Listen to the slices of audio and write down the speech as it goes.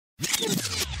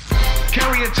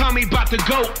Carrie and Tommy about to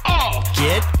go off.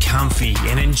 Get comfy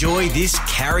and enjoy this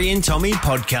Carrie and Tommy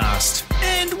podcast.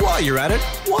 And while you're at it,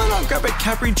 why not grab a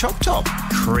Cadbury Chop Top?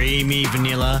 Creamy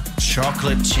vanilla,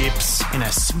 chocolate chips, and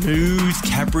a smooth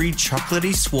Cadbury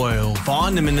chocolatey swirl.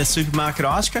 Find them in the supermarket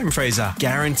ice cream freezer.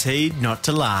 Guaranteed not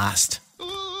to last.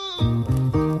 Thank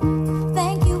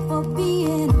you for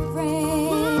being a friend.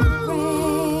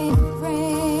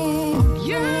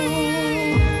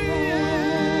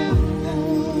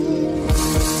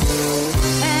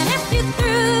 And if you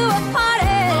threw a party,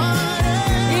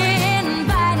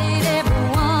 invited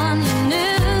everyone you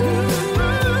knew,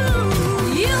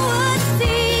 you would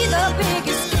see the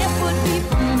biggest gift would be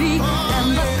from me, and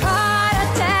the card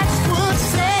attached would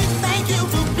say thank you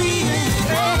for being a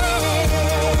friend.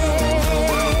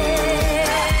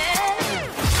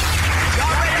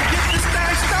 Y'all ready to get this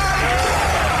thing started?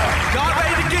 Y'all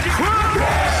ready to get crunk?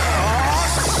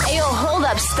 Hey, yo, hold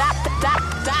up. Stop.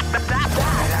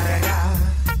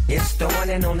 It's the one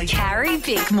and only Carrie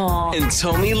Bickmore. And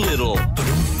Tommy Little.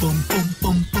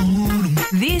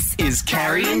 This Is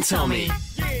Carrie and Tommy.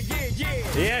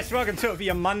 Yes, welcome to it for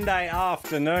your Monday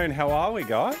afternoon. How are we,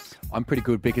 guys? I'm pretty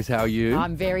good, Bickers. How are you?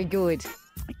 I'm very good.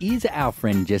 Is our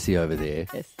friend Jessie over there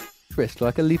Yes. dressed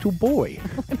like a little boy?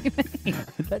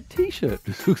 That T-shirt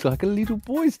just looks like a little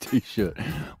boy's T-shirt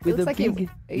with a big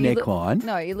neckline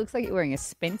No, it looks like you're wearing a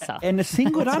Spencer. and a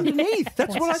singlet underneath.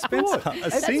 That's what I thought.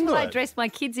 That's what I dress my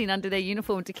kids in under their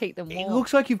uniform to keep them It warm.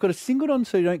 looks like you've got a singlet on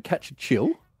so you don't catch a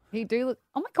chill. You do look.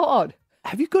 Oh my God.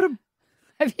 Have you got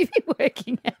Have you been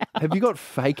working out? Have you got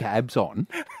fake abs on?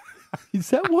 Is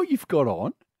that what you've got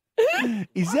on?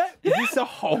 Is this a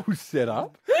whole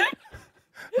setup?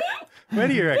 Where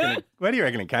do you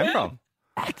reckon it came from?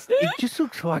 It just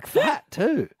looks like that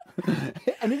too.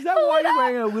 And is that why you're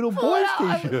wearing a little boy's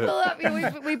T-shirt? Pull up.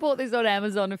 We bought this on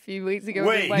Amazon a few weeks ago.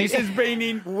 We've been Wait, this waiting. has been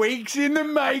in weeks in the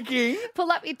making.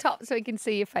 Pull up your top so we can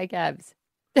see your fake abs.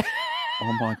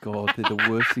 Oh my God, they're the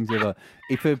worst things ever.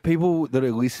 If for people that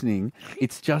are listening,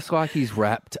 it's just like he's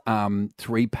wrapped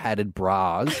 3 padded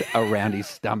bras around his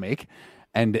stomach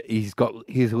and he's got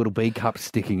his little B cup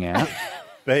sticking out.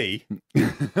 B.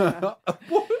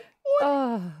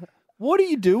 What are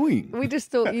you doing? We just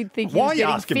thought you'd think. Why he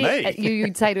are was you getting asking fit. me?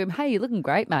 You'd say to him, "Hey, you're looking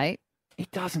great, mate." It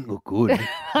doesn't look good.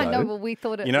 I know, though. but we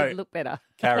thought it You know- would look better.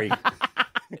 Carrie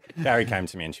came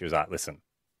to me and she was like, listen,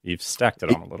 you've stacked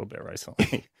it on a little bit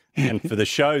recently. And for the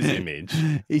show's image,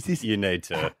 Is this you need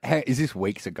to... is this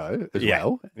weeks ago as Yeah.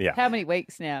 well? Yeah. How many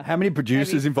weeks now? How many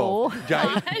producers Maybe involved?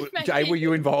 4. Jay, were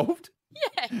you involved?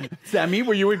 Yeah. Sammy,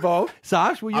 were you involved?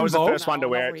 Sash, were you I was the involved? first one to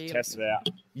wear it really. to test it out.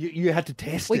 You had to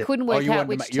test We it. couldn't Oh, work you out wanted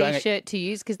which to make- you only- T-shirt to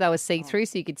use because they were see-through,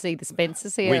 so you could see the Spencer.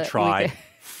 So We tried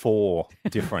 4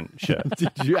 different shirts. Did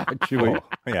you actually? 4.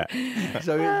 Yeah.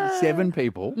 So 7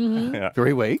 people, Yeah.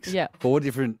 3 weeks, Yeah. 4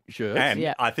 different shirts. And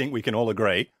Yeah. I think we can all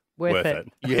agree, Worth it.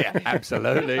 Yeah,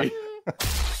 absolutely.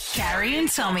 Carrie and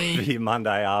Tommy. The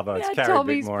Monday Arvo. It's Carrie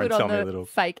Tommy's Bickmore put and on Tommy the Little.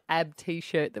 fake ab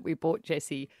T-shirt that we bought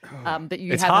Jessie. That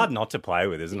you It's haven't, hard not to play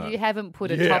with, isn't You it? haven't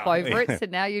put a Yeah. top over it, so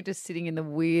now you're just sitting in the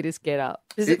weirdest get-up.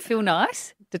 Does it feel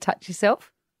nice to touch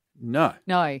yourself? No.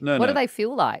 No. No, What no. do they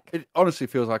feel like? It honestly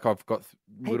feels like I've got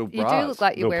little You bras. do look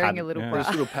like you're Little wearing pad- a little yeah. bra.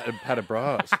 Just little padded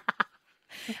bras.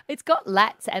 It's got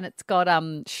lats and it's got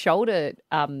shoulder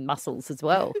muscles as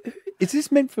well. Is this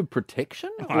meant for protection?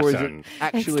 I Or is it don't-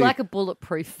 actually... It's like a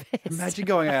bulletproof vest. Imagine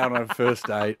going out on a first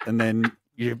date and then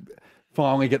you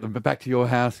finally get them back to your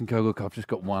house and go, look, I've just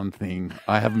got one thing.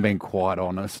 I haven't been quite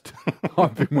honest.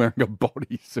 I've been wearing a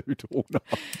bodysuit all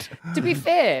night. To be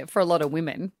fair, for a lot of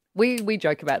women, we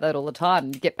joke about that all the time.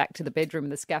 You get back to the bedroom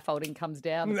and the scaffolding comes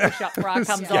down, the push-up bra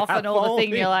comes off and all the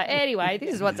thing. You're like, anyway,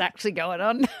 this is what's actually going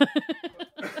on.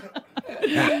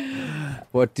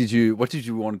 What did you want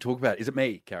to talk about? Is it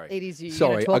me, Carrie? It is you. You're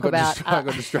Sorry, gonna I talk got, about, I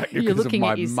got distracted you're because of looking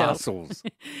my at yourself. muscles.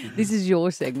 This is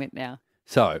your segment now.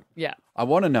 So Yeah. I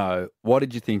want to know, what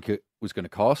did you think it was going to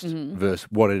cost Mm-hmm. versus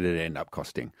what did it end up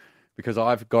costing? Because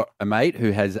I've got a mate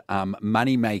who has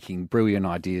money-making brilliant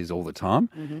ideas all the time,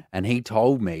 Mm-hmm. and he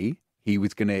told me he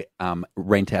was going to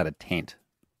rent out a tent.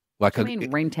 Like What do you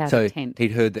mean rent out so a tent?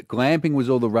 he'd heard that glamping was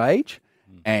all the rage,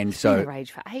 and It's been the so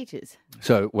rage for ages.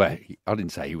 well, I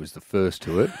didn't say he was the first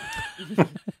to it,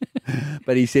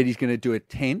 but he said he's going to do a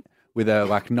tent with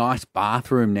a nice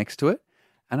bathroom next to it.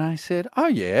 And I said, oh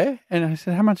yeah. And I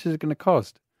said, how much is it going to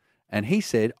cost? And he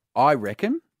said, I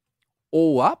reckon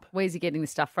all up. Where's he getting the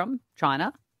stuff from?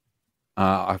 China?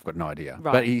 I've got no idea.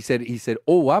 Right. But he said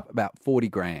all up about 40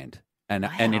 grand.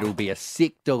 and it'll be a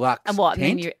sick deluxe And what?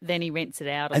 tent. And then he rents it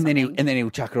out or and something. then he'll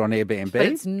chuck it on Airbnb. But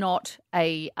it's not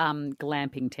a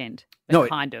glamping tent. No,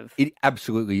 kind of. It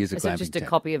absolutely is a Is glamping it just tent. a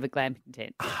copy of a glamping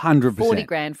tent? 100%. 40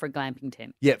 grand for a glamping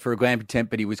tent. Yeah, for a glamping tent,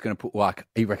 but he was going to put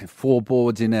he reckons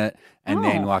floorboards in it, and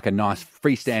then like a nice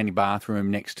freestanding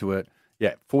bathroom next to it.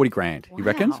 Yeah, 40 grand. He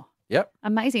reckons. Wow. Yep.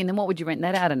 Amazing. And then what would you rent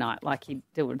that out a night? Like he'd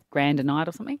do a grand a night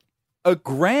or something? A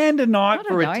grand a I night don't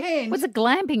for know. a tent. What's a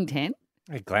glamping tent?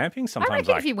 Hey, glamping sometimes. I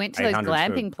reckon like if you went to those 800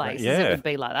 glamping for- places, yeah. it would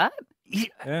be like that.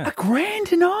 Yeah. A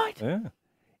grand a night? Yeah.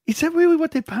 Is that really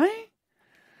what they're paying?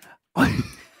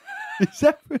 Is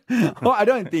that? Well, I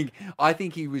don't think. I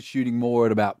think he was shooting more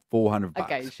at about 400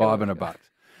 bucks, Okay, sure. 500 bucks.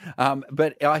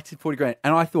 But I said 40 grand,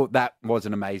 and I thought that was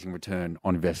an amazing return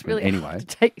on investment. Really Anyway, hard to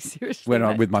take you seriously. when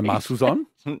mate. with my muscles on.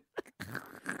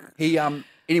 He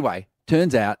anyway,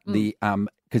 turns out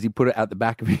because he put it out the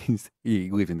back of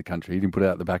he lived in the country, he didn't put it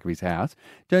out the back of his house.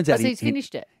 Turns out So he's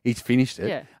finished it. He's finished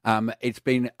it. Yeah. It's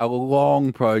been a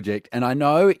long project, and I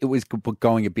know it was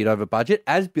going a bit over budget,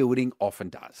 as building often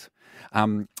does.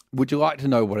 Would you like to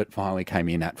know what it finally came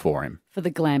in at for him? For the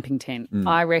glamping tent.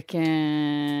 I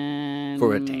reckon.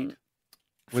 For a tent.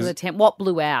 For the tent. What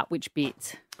blew out? Which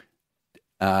bits?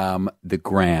 The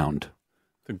ground.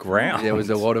 The ground. There was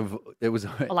a lot of it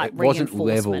like wasn't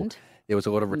level. reinforcement There was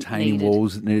a lot of retaining needed.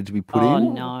 walls that needed to be put Oh,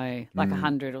 in. no. Like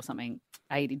 100 or something.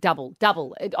 80. Double.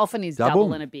 It often is Double?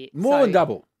 double and a bit. More than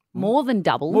double. More than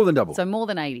double? More than double. So more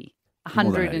than 80. More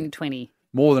than 120.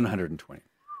 More than 120.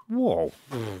 Whoa.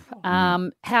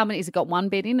 How many? Has it got one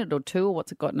bed in it or two, or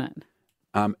what's it got in it?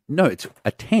 No, it's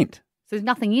a tent. So there's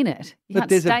nothing in it. You But can't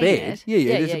there's a stay in bed. it.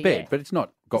 Yeah, there's a bed, but it's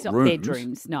not got It's not rooms.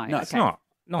 bedrooms. No, No, It's okay.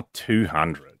 not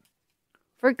 200.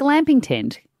 For a glamping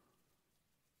tent.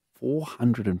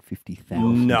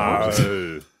 $450,000.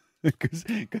 No. Because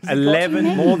 11,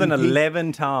 mean? more than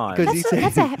 11 times.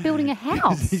 That's building a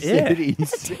house. Yeah.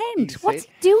 It's a tent. What's he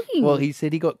doing? Well, he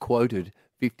said he got quoted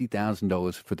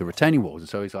 $50,000 for the retaining walls. And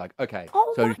so he's like, okay.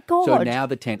 Oh, so, my God. So now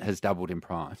the tent has doubled in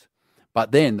price.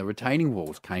 But then the retaining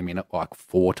walls came in at like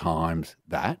 4 times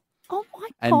that. Oh, my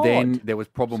And God. then there was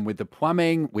problem with the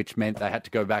plumbing, which meant they had to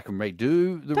go back and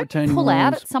redo the Don't retaining pull walls.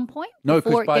 out at some point No, 'cause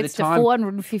before it by the gets time- to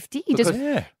 450. You just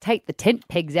Yeah. take the tent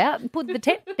pegs out and put the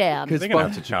tent down. They're going to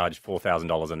have to charge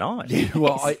 $4,000 a night.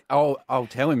 Well, I'll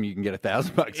tell him you can get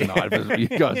 $1,000 a night. If that's what you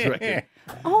guys reckon.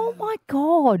 Oh, my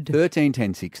God. 13,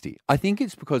 10, 60. I think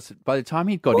it's because by the time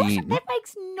he got What? in, That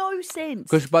makes no sense.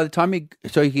 because by the time he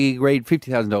agreed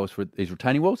 $50,000 for these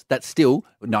retaining walls, that's still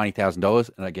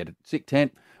 $90,000, and I get a sick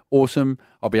tent. Awesome.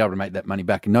 I'll be able to make that money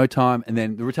back in no time. And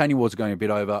then the retaining walls are going a bit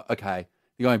over. Okay,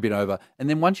 they're going a bit over. And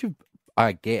then once you've,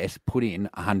 I guess, put in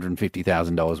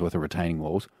 $150,000 worth of retaining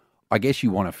walls, I guess you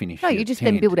want to finish. No, your you just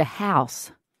tent. then build a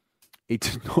house.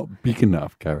 It's not big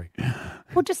enough, Carrie.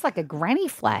 Well, just like a granny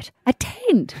flat. A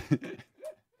tent.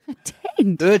 A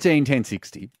tent. 13, 10,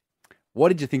 60. What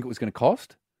did you think it was going to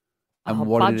cost? And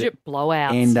what did budget it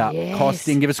blowouts. end up Yes.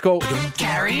 costing? Give us a call.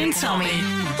 Carrie and Tommy.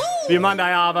 For your Monday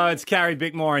Arvo, it's Carrie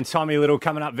Bickmore and Tommy Little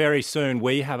coming up very soon.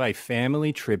 We have a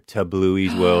family trip to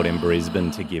Bluey's World in Brisbane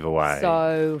to give away.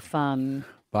 So fun.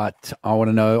 But I want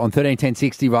to know on 13, 10,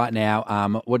 60 right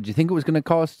now, what did you think it was going to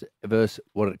cost versus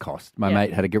what it cost? My Yeah.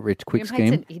 mate had a get rich quick Your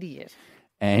mate's scheme. an idiot.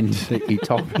 And he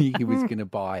told me he was going to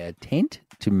buy a tent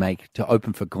to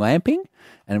open for glamping,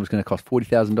 and it was going to cost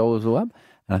 $40,000 all up.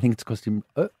 And I think it's cost him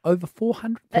over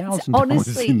 $400,000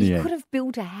 Honestly, in the you end. could have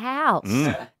built a house.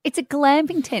 It's a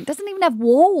glamping tent. Doesn't even have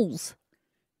walls.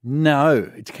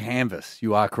 No, it's canvas.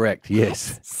 You are correct.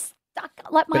 Yes, Stuck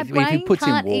like my but if brain he puts in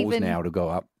can't walls even. now to go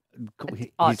up,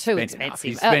 Oh, he's too spent enough. expensive.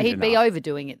 He's spent He'd be enough.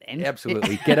 overdoing it then.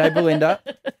 Absolutely. G'day, Belinda.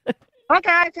 Hi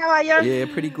guys, how are you? Yeah,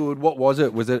 pretty good. What was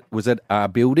it? Was it a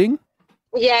building?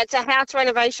 Yeah, it's a house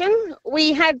renovation.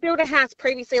 We had built a house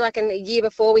previously, like in a year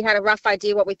before. We had a rough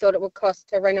idea what we thought it would cost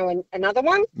to reno another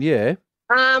one. Yeah.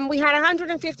 We had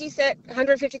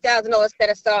 $150,000 set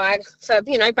aside. So,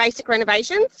 basic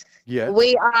renovations. Yeah.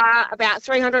 We are about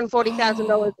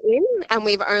 $340,000 in, and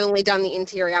we've only done the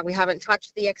interior. We haven't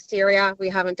touched the exterior. We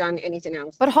haven't done anything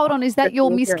else. But hold on, is that Just your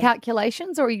the interior.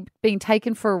 miscalculations or are you being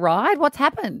taken for a ride? What's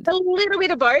happened? A little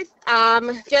bit of both.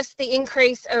 Just the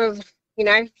increase of,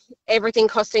 everything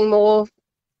costing more.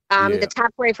 Yeah. The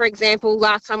tapware, for example,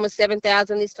 last time was $7,000.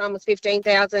 This time was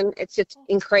 $15,000. It's just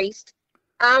increased.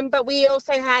 But we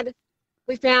also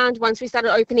we found once we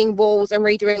started opening walls and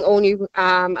redoing all new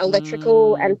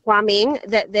electrical and plumbing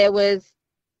that there was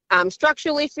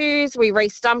structural issues. We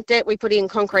re-stumped it. We put in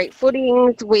concrete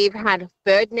footings. We've had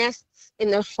bird nests in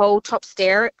the whole top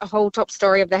story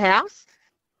of the house.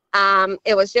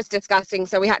 It was just disgusting.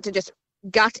 So we had to just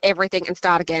gut everything and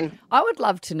start again. I would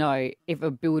love to know if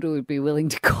a builder would be willing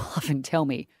to call up and tell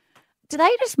me, do they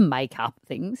just make up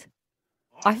things?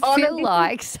 I feel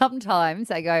like sometimes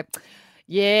they go,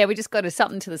 yeah, we just got a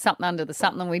something to the something under the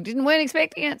something. We weren't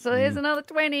expecting it, so there's another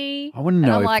 20. I wouldn't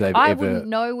know I'm if like, they've I ever- wouldn't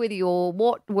know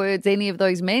what words any of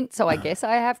those meant, so I guess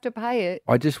I have to pay it.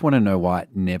 I just want to know why it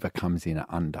never comes in at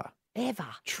under. Ever.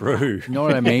 True. You know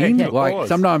what I mean? Yeah, of like course.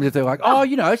 sometimes if they're like, oh,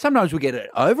 sometimes we get it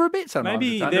over a bit. Sometimes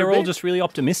Maybe it's under they're a all bit. just really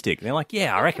optimistic. They're like,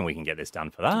 yeah, I reckon we can get this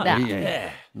done for that. Nah.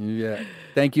 Yeah.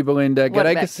 Thank you, Belinda. What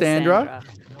G'day, about Cassandra.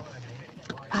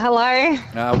 Hello.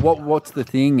 What's the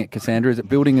thing, Cassandra? Is it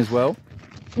building as well?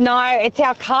 No, it's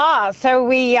our car. So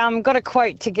we got a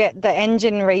quote to get the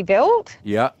engine rebuilt,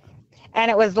 Yeah. and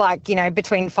it was like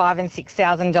between $5,000 and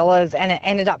 $6,000, and it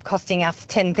ended up costing us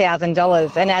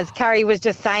 $10,000. And as Carrie was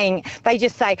just saying, they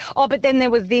just say, oh, but then there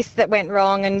was this that went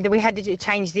wrong, and we had to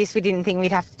change this. We didn't think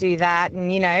we'd have to do that, and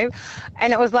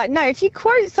and it was like, no, if you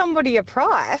quote somebody a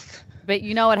price. But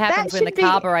you know what happens when the should be-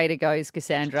 carburetor goes,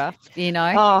 Cassandra?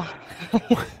 Oh,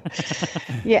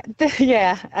 yeah,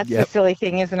 that's the silly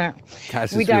thing, isn't it?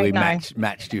 Cass We has really don't know.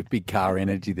 matched your big car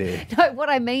energy there. No, what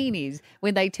I mean is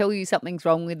when they tell you something's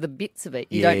wrong with the bits of it,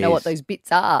 you don't know what Yes. those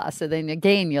bits are. So then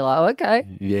again, you're like, okay.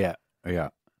 Yeah.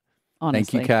 Honestly.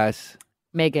 Thank you, Cass.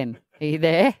 Megan, are you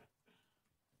there?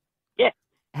 Yeah.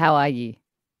 How are you?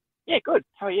 Yeah, good.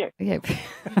 How are you? Yeah.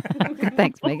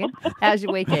 Thanks, Megan. How's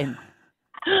your weekend?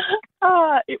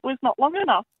 It was not long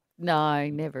enough. No,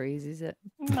 never is it?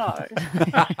 No.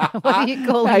 What are you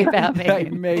calling about, Hey,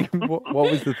 Megan? Megan, what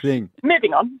was the thing?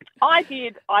 Moving on. I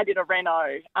did a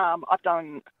reno. I've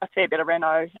done a fair bit of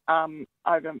reno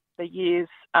over the years.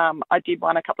 I did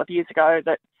one a couple of years ago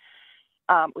that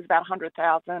was about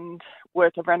 $100,000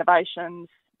 worth of renovations.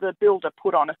 The builder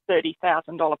put on a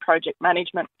 $30,000 project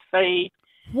management fee.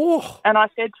 Whoa. And I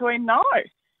said to him, no,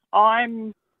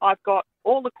 I've got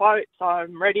all the quotes.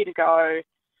 I'm ready to go.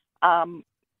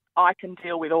 I can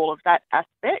deal with all of that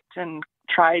aspect and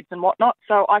trades and whatnot.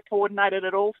 So I coordinated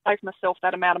it all, saved myself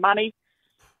that amount of money.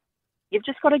 You've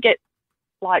just got to get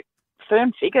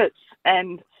firm figures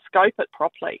and scope it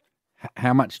properly.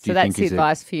 How much do So you that's think the is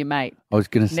advice for your mate. I was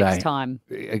going to say, Next time.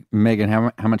 Megan,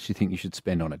 how much do you think you should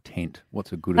spend on a tent?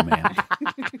 What's a good amount?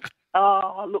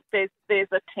 Oh, look, there's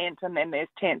a tent and then there's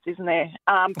tents, isn't there?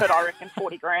 But I reckon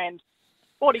 40 grand.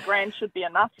 40 grand should be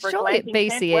enough for Surely a at glamping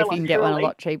tent. BCF Well you can and get one a truly.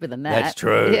 lot cheaper than that. That's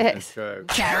true. Yes. That's true.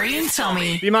 Carrie and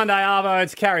Tommy. Your Monday Arvo,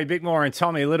 it's Carrie, Bickmore and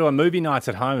Tommy. Little movie nights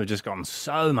at home have just gotten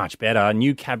so much better.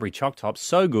 New Cadbury Choc Tops,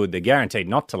 so good, they're guaranteed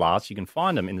not to last. You can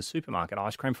find them in the supermarket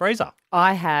ice cream freezer.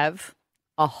 I have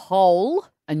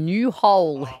a new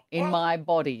hole in my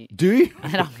body. Do you?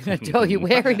 And I'm going to tell you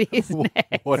where it is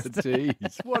next. What a tease.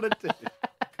 What a tease.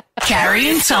 Carrie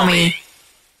and Tommy.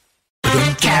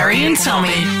 Carrie and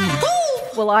Tommy.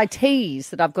 Well, I tease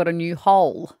that I've got a new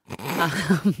hole.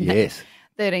 Yes.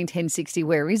 13 10 60,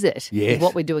 where is it? Yes. Is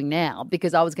what we're doing now,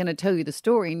 because I was going to tell you the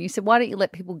story and you said, why don't you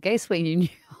let people guess where your new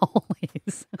hole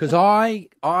is? Because I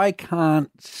can't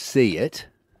see it.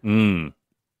 Mm.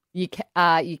 You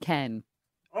can. You can.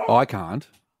 I can't.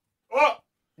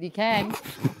 You can.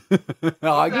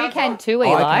 I You can too,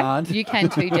 Eli. I can't. You can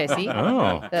too, Jesse.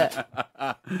 Oh.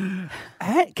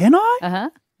 Can I? Uh-huh.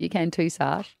 You can too,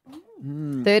 Sash.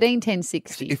 13 10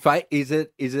 60. If I is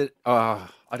it I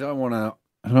don't want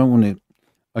to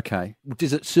okay.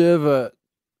 Does it serve a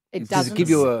It does doesn't it give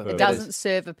you a it doesn't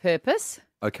serve a purpose.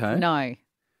 okay? No.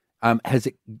 Has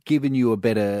it given you a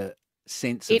better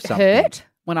sense of It something? hurt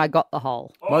when I got the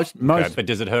hole. Most Okay, but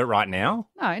does it hurt right now?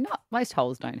 No, not most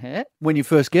holes don't hurt. when you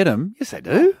first get them, yes, they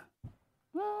do.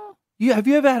 Well, Have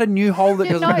you ever had a new hole that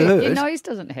doesn't hurt? your nose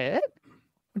doesn't hurt.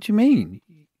 What do you mean?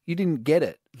 You didn't get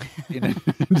it in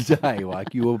a day,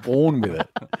 like you were born with it.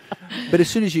 But as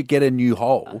soon as you get a new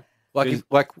hole, like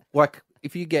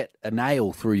if you get a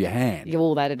nail through your hand, Yeah,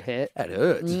 well, that'd hurt. that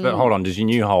hurts. But hold on, does your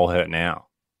new hole hurt now?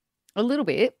 A little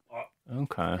bit.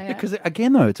 Okay. Yeah. Because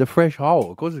again, though, it's a fresh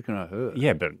hole. Of course, it's going to hurt.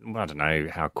 Yeah, but I don't know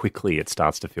how quickly it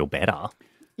starts to feel better.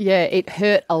 Yeah, it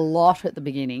hurt a lot at the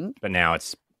beginning. But now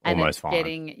it's And almost it's fine.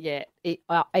 getting,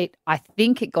 I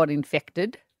think it got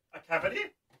infected. A cavity?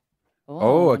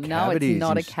 Oh, a no, cavity it's is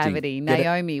not a interesting. cavity. Get it-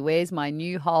 Naomi, where's my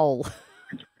new hole?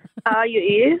 Are your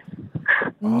ears?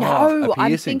 No, a I'm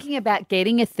piercing. thinking about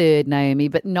getting a third, Naomi,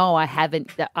 but no, I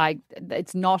haven't.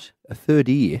 It's not. A third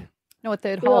ear. No, a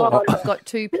third hole. I've got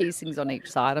 2 piercings on each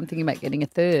side. I'm thinking about getting a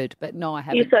third, but no, I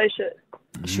You haven't. so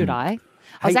should. Should I?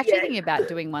 I was actually thinking about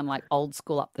doing one like old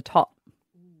school up the top,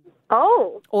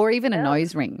 Oh, or even a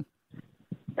nose ring.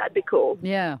 that'd be cool.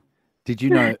 Yeah. Did you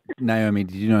know, Naomi,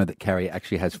 did you know that Carrie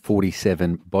actually has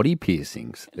 47 body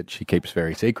piercings that she keeps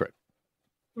very secret?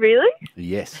 Really?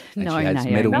 Yes. And No, she has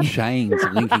Naomi. metal chains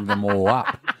linking them all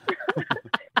up.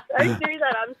 Don't do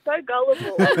that. I'm so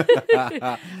gullible.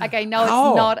 Okay, no, it's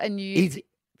Oh, not a new it's-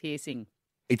 piercing.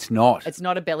 It's not. It's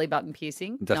not a belly button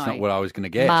piercing. That's no. not what I was going to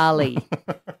guess. Marley.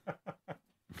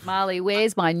 Marley,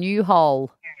 where's my new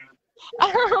hole?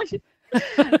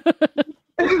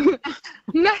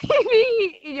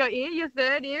 Maybe in your ear, your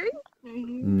third earring.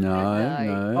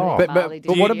 No. Oh. But Marley, did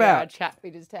what you hear our about chat we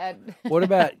just had? what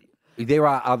about? There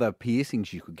are other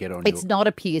piercings you could get on. It's not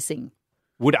a piercing.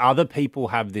 Would other people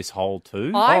have this hole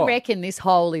too? I Oh. reckon this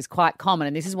hole is quite common,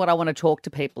 and this is what I want to talk to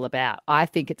people about. I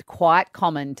think it's quite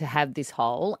common to have this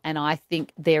hole, and I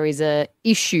think there is a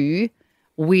issue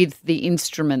with the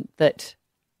instrument that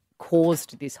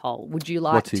caused this hole. Would you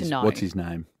like to know? What's his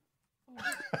name?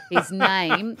 His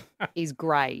name is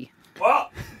Grey.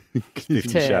 Fifty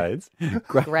Ter. Shades.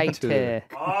 Greater.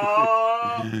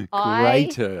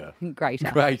 Greater.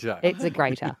 Greater. Greater. It's a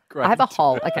greater. I have a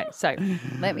hole. Okay, so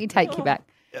let me take you back.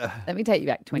 Let me take you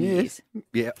back 20 years.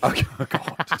 Yeah. Okay. Oh,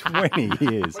 God. 20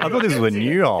 years. I thought this was a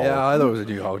new hole. Yeah, I thought it was a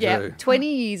new hole Yeah, too. 20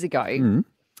 years ago,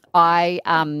 I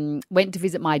went to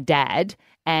visit my dad,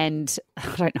 and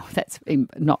I don't know if that's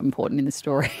not important in the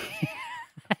story.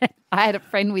 I had a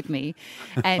friend with me,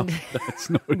 and That's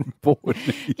not important.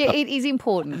 yeah, it is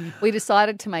important. We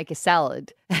decided to make a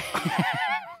salad.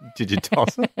 Did you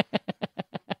toss it?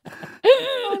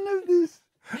 I love this.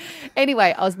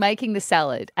 Anyway, I was making the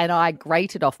salad, and I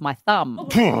grated off my thumb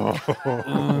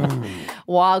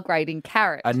while grating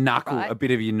carrot. A knuckle, right? a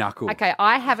bit of your knuckle. Okay,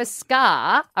 I have a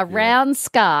scar, a round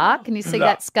scar. Can you see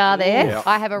that scar there? Yeah.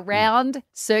 I have a round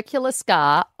circular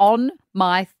scar on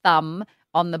my thumb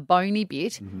on the bony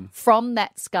bit from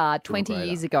that scar 20 grater.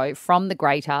 years ago from the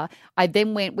grater.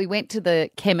 We went to the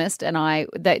chemist, and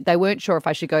they weren't sure if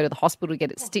I should go to the hospital to get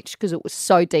it stitched because it was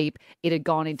so deep. It had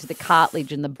gone into the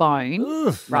cartilage and the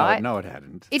bone. Right? No, it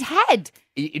hadn't. It had.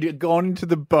 It had gone into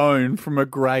the bone from a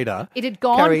grater. It had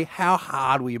gone. Carrie, how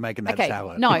hard were you making that Okay,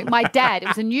 salad? no, my dad, it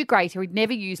was a new grater. He'd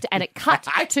never used it, and it cut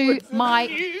to my...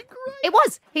 It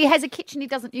was. He has a kitchen he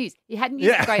doesn't use. He hadn't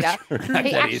used the grater. He That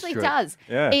is actually true. does.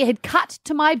 Yeah. It had cut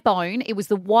to my bone. It was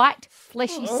the white,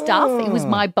 fleshy stuff. It was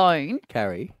my bone.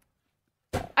 Carrie.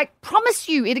 I promise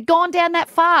you, it had gone down that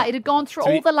far. It had gone through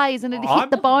all the layers, and it had hit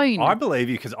the bone. I believe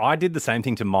you because I did the same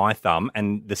thing to my thumb,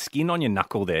 and the skin on your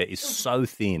knuckle there is so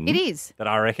thin. It is. That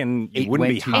I reckon it It wouldn't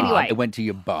went be to hard. Anyway. It went to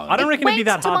your bone. I don't reckon it'd be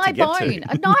that hard to get bone.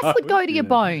 to. A knife would go to your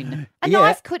bone. A Yeah.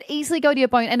 knife could easily go to your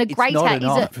bone, and a grater not a is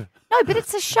knife. no, but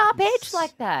it's a sharp edge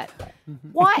like that.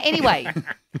 Why? Anyway,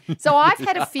 so I've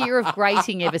had a fear of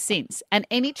grating ever since, and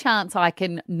any chance I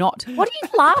can not. What are you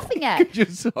laughing at? You're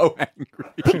so angry.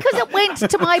 Because it went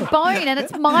to my bone, and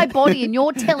it's my body, and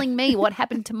you're telling me what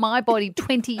happened to my body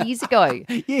 20 years ago.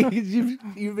 Yeah, 'cause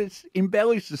you've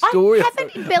embellished the story. I haven't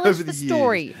over embellished the years.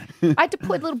 story. I had to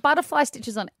put little butterfly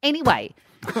stitches on. Anyway.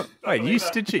 Wait, you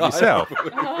stitch it yourself?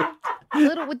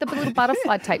 With the little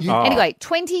butterfly tape. Oh. Anyway,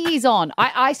 20 years on,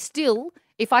 I still,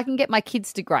 if I can get my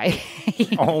kids to grade,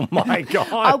 Oh my God.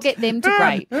 I'll get them to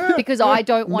grade because I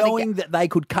don't want to Knowing that they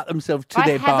could cut themselves to I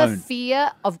their have bone. a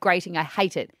fear of grating. I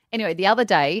hate it. Anyway, the other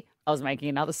day, I was making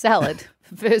another salad,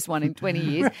 first one in 20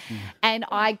 years, and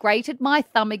I grated my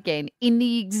thumb again in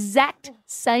the exact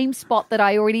same spot that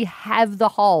I already have the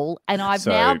hole, and I've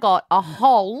So- now got a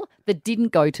hole that didn't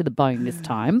go to the bone this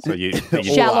time. So you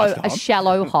A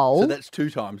shallow hole. So that's 2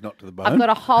 times, not to the bone. I've got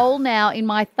a hole now in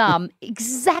my thumb.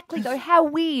 Exactly, though. How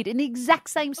weird. In the exact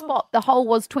same spot the hole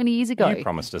was 20 years ago. You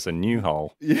promised us a new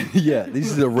hole. Yeah,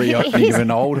 this is a reopening of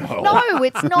an old hole. No,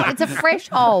 it's not. It's a fresh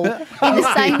hole in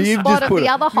the same You've spot just of put the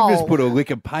other You've hole. just put a lick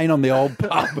of paint on the old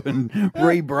pub and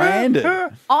rebranded.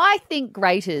 I think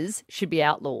graters should be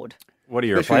outlawed. What are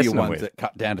you Especially replacing your them ones with? that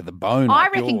cut down to the bone. I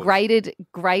like reckon yours.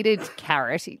 grated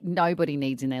carrot nobody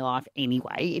needs in their life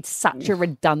anyway. It's such a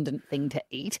redundant thing to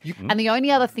eat. And the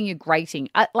only other thing you're grating,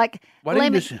 like Why don't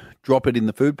lemon, you just drop it in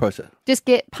the food processor? just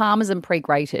get parmesan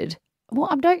pre-grated. Well,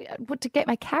 to get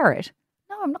my carrot.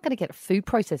 No, I'm not going to get a food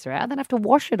processor out. Then I have to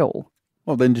wash it all.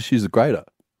 Well, then just use a grater.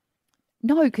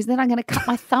 No, because then I'm going to cut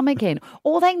my thumb again.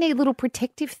 Or they need little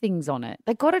protective things on it.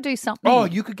 They've got to do something. Oh,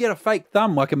 you could get a fake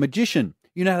thumb like a magician.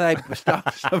 You know how they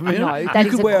stuff in it? No, You that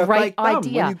is could a wear great fake thumb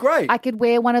idea. When you're great. I could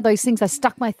wear one of those things. I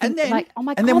stuck my thing. and then, like, oh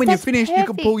my God, and then when you're that's finished, you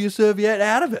can pull perfect. your serviette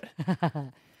out of it.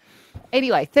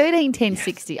 Anyway, 13, 10,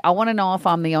 60. I want to know if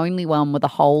I'm the only one with a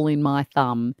hole in my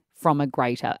thumb from a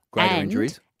grater. Grater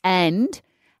injuries. And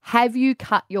have you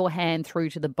cut your hand through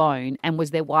to the bone and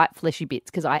was there white fleshy bits?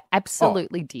 Because I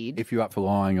absolutely did. If you're up for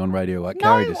lying on radio like No,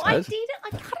 Carrie just I has. did it. I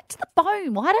cut it to the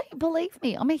bone. Why don't you believe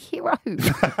me? I'm a hero.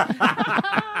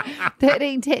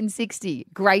 13, 10, 60.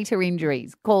 Grater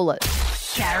injuries. Call it.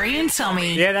 Carrie and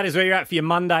Tommy. Yeah, that is where you're at for your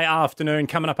Monday afternoon.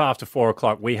 Coming up after 4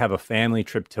 o'clock, we have a family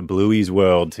trip to Bluey's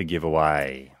World to give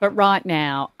away. But right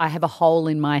now, I have a hole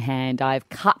in my hand. I've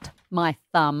cut my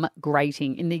thumb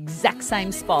grating in the exact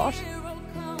same spot.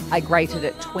 I grated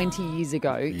it 20 years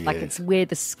ago. Like, it's where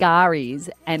the scar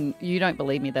is. And you don't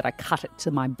believe me that I cut it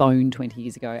to my bone 20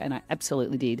 years ago. And I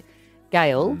absolutely did.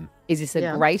 Gail, is this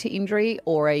a grater injury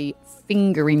or a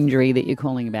finger injury that you're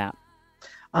calling about?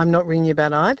 I'm not ringing you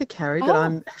about either, Carrie, but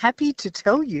I'm happy to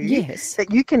tell you that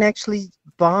you can actually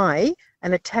buy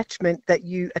an attachment that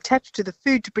you attach to the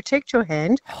food to protect your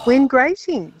hand when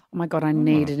grating. Oh, my God, I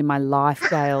need it in my life,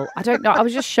 Gail. I don't know. I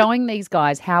was just showing these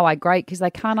guys how I grate because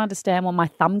they can't understand when my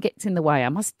thumb gets in the way. I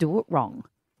must do it wrong.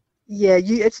 Yeah,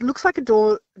 it looks like a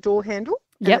door handle.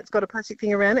 Yep. And it's got a plastic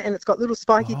thing around it and it's got little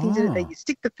spiky things in it that you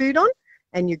stick the food on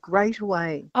and you grate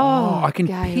away. Oh, I can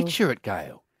picture it,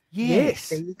 Gail. Yes,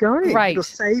 there you go. Great. It'll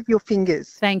save your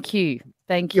fingers. Thank you.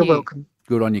 You're welcome.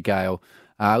 Good on you, Gail.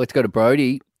 Let's go to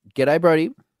Brody. G'day,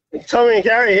 Brody. Tommy and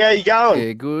Carrie, how you going?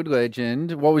 Yeah, good,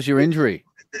 legend. What was your injury?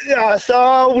 Yeah, so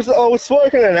I was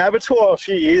working in an abattoir a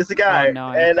few years ago,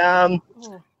 and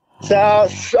so I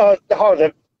was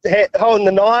holding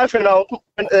the knife, and I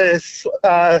went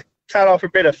to cut off a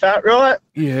bit of fat, right?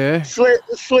 Yeah.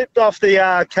 Slipped off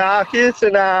the carcass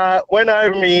and went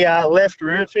over my left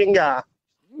root finger.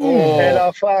 Oh. And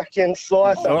I fucking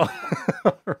sliced it.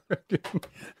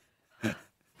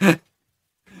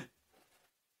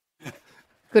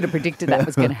 Could have predicted that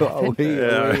was going to happen.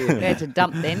 We had to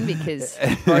dump then because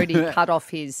Brody cut off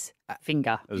his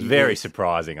finger. It was very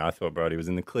surprising. I thought Brody was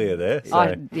in the clear there.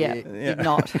 So. Did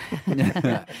not.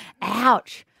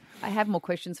 Ouch. I have more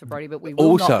questions for Brody, but we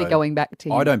will not be going back to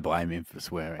him. I don't blame him for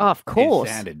swearing. Oh, of course.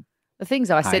 It sounded the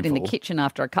things I said in the painful. kitchen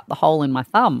after I cut the hole in my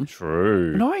thumb.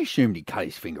 True. And I assumed he cut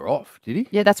his finger off, did he?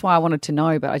 Yeah, that's why I wanted to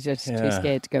know, but I was just too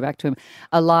scared to go back to him.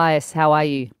 Elias, how are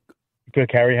you? Good,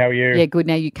 Carrie. How are you? Yeah, good.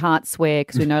 Now you can't swear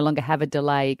because we no longer have a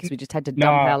delay because we just had to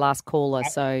dump our last caller.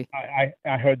 So I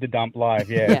heard the dump live.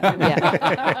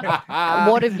 Yeah.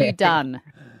 What have you done?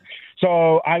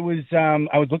 So I was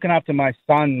looking after my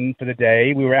son for the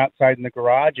day. We were outside in the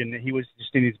garage, and he was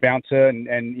just in his bouncer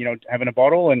and you know, having a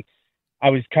bottle. And I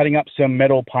was cutting up some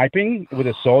metal piping with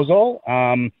a sawzall.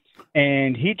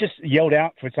 And he just yelled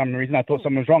out for some reason. I thought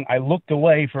something was wrong. I looked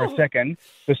away for a second.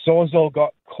 The sawzall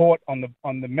got caught on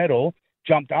the metal,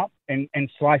 jumped up and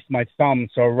sliced my thumb,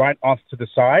 so right off to the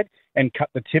side, and cut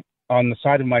the tip on the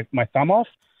side of my thumb off.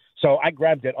 So I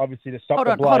grabbed it, obviously, to stop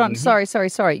the blood. Hold on. Sorry.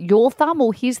 Your thumb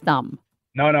or his thumb?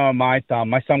 No, my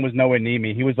thumb. My son was nowhere near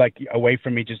me. He was like away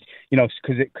from me, just, you know,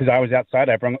 because I was outside.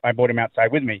 I brought him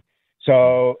outside with me.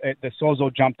 So the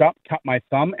sawzall jumped up, cut my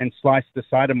thumb, and sliced the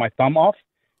side of my thumb off.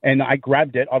 And I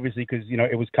grabbed it, obviously, because, you know,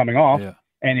 it was coming off. Yeah.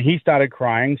 And he started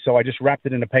crying, so I just wrapped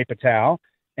it in a paper towel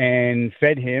and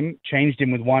fed him, changed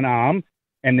him with one arm,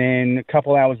 and then a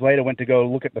couple hours later went to go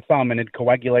look at the thumb, and it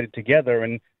coagulated together,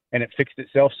 and it fixed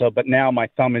itself. So, but now my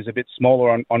thumb is a bit smaller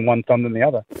on one thumb than the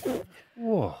other.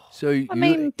 Whoa. So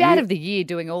Dad of the Year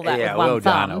doing all that with one well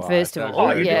thumb, done, first of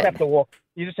all. You just have to walk.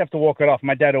 You just have to walk it off.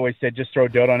 My dad always said, just throw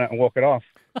dirt on it and walk it off.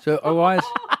 So, Elias,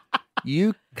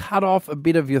 you cut off a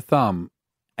bit of your thumb,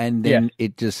 and then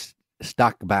it just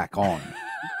stuck back on.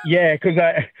 Yeah, because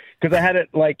I had it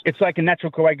like, it's like a natural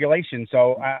coagulation.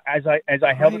 So as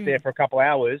I held it there for a couple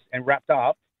hours and wrapped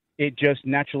up, it just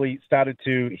naturally started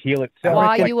to heal itself.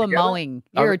 Why you were mowing?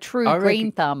 You're a true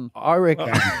green thumb. I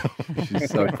reckon.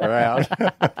 She's so proud.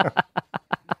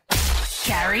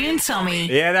 Carrie and Tommy.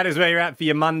 Yeah, that is where you're at for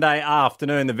your Monday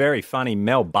afternoon. The very funny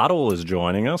Mel Buttle is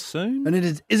joining us soon. And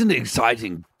isn't it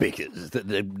exciting, Bickers, that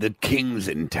the king's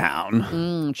in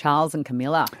town? Charles and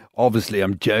Camilla. Obviously,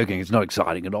 I'm joking. It's not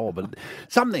exciting at all, but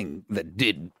something that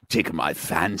did tickle my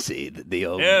fancy. That the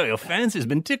old your fancy's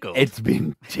been tickled. It's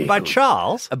been tickled. By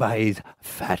Charles? By his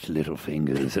fat little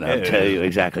fingers, and I'll tell you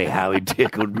exactly how he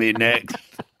tickled me next.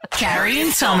 Carrie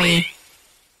and Tommy.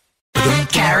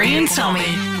 Carrie and Tommy.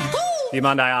 Your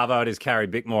Monday Arvo, it is Carrie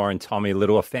Bickmore and Tommy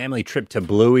Little. A family trip to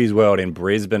Bluey's World in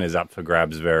Brisbane is up for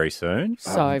grabs very soon.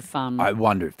 So fun. I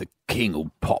wonder if the king will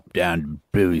pop down to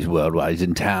Bluey's World while he's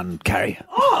in town, Carrie.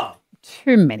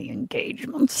 Too many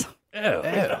engagements.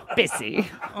 Oh. Busy.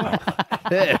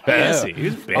 Bessie.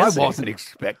 Who's Bessie? I wasn't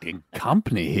expecting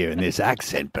company here in this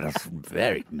accent, but it's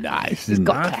very nice. He's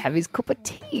got to have his cup of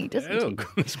tea, doesn't he?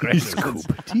 Goodness gracious. His cup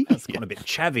of tea. It's gone a bit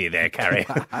chavvy there, Carrie.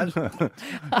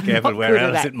 Careful where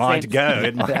else it might go.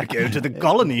 It might go to the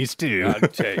colonies too. I'll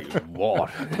tell you what,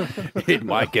 it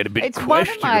might get a bit It's one of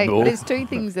questionable. there's two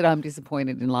things that I'm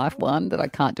disappointed in life. One, that I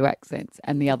can't do accents,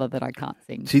 and the other, that I can't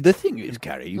sing. See, the thing is,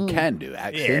 Carrie, you can do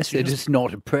accents. They're just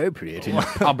not appropriate in a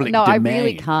public No, domain. I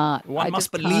really can't. One I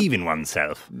must believe in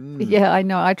oneself. Yeah, I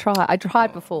know. I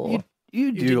tried before.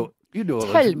 You do all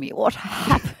Tell me what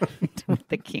happened with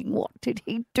the king. What did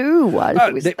he do while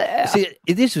he was there? See,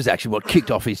 this was actually what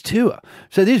kicked off his tour.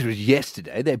 So this was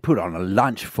yesterday. They put on a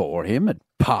lunch for him at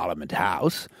Parliament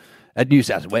House, at New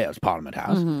South Wales Parliament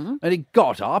House. Mm-hmm. And he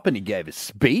got up and he gave a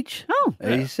speech. Oh.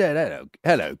 And he said,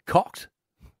 hello, Cox.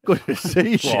 Good to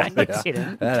see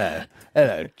you.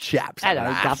 Hello, chaps.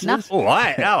 Hello, Governor. All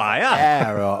right, how are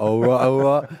you? All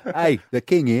right. Hey, the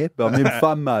king here, but I'm in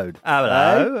fun mode.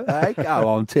 Hello. Hey, go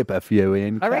on, tip a few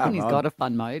in. I reckon Come he's on. got a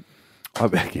fun mode. I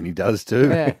reckon he does too.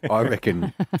 Yeah. I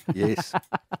reckon, yes.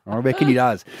 I reckon he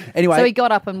does. Anyway. So he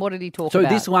got up and what did he talk about? So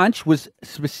this lunch was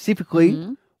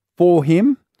specifically for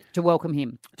him. To welcome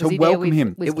him. To welcome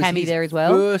him. Was It was Cammy his there as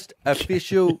well? First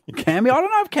official Cammy. I don't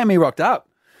know if Cammy rocked up.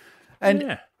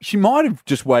 And she might have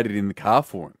just waited in the car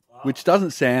for him, which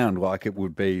doesn't sound like it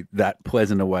would be that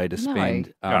pleasant a way to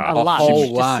spend a whole lunch.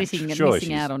 lunch. Just sitting and Surely missing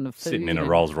she's out on the food. sitting in a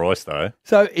Rolls Royce, though.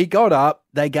 So he got up.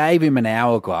 They gave him an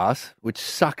hourglass, which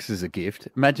sucks as a gift.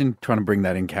 Imagine trying to bring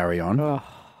that in Carry On. Oh.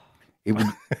 It would.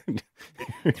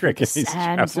 Reckon he's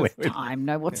Sands of travelling with- time.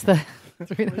 No, what's the...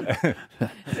 through the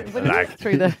Like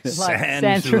through the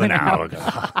sand through an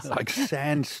hourglass. like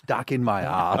sand stuck in my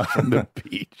ass on the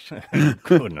beach.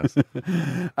 Goodness.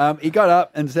 He got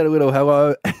up and said a little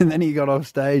hello, and then he got off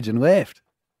stage and left.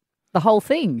 The whole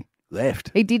thing.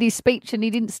 Left. He did his speech and he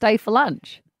didn't stay for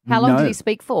lunch. How long No. did he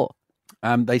speak for?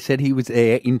 They said he was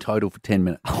there in total for 10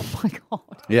 minutes. Oh, my God.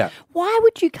 Yeah. Why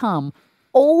would you come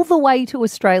all the way to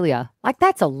Australia? Like,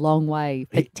 that's a long way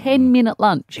for 10-minute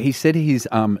lunch. He said his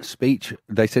speech,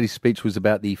 they said his speech was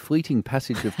about the fleeting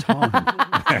passage of time.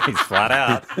 He's flat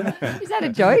out. Is that a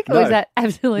joke or No. is that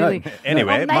absolutely? No.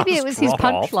 Anyway, Well, maybe it was his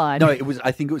punchline. No,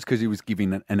 I think it was because he was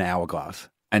giving an hourglass.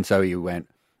 And so he went,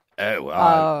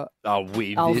 I'll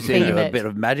weave I'll this theme into a it. bit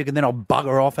of magic and then I'll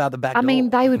bugger off out the back I door. mean,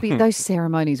 they would be those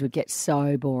ceremonies would get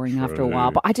so boring after a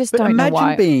while. But I just But don't know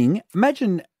why.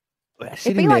 imagine It'd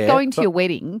sitting be like there, going to but- your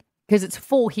wedding because it's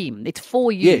for him. It's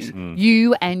for you. Yes.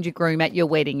 You and your groom at your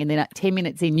wedding, and then at 10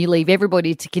 minutes in, you leave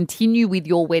everybody to continue with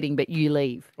your wedding, but you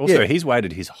leave. Also, he's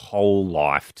waited his whole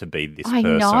life to be this I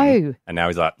person. know. And now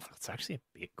he's like, it's actually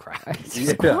a bit crap.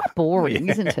 It's quite boring,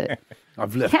 isn't it?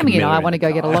 I've left Cammy and Camilla I in want to the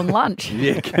go get a car. long lunch.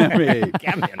 Yeah, Cammy.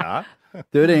 Cammy and I.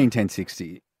 13, 10,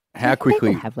 60. How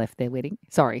quickly? People have left their wedding.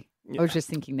 Sorry. I was just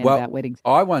thinking then Well, about weddings.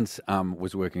 I once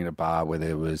was working at a bar where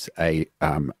there was a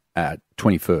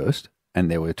 21st, and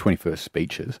there were 21st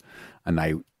speeches, and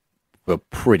they were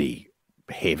pretty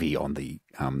heavy on the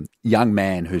young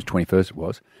man whose 21st it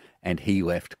was, and he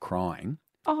left crying.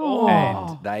 Oh.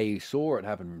 And they saw it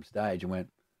happen from stage and went,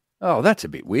 oh, that's a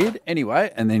bit weird.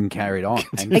 Anyway, and then carried on.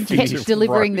 And kept finished-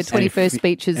 delivering the and 21st fi-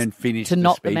 speeches and finished to the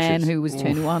not the man speeches. who was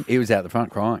 21. He was out the front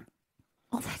crying.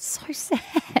 Oh, that's so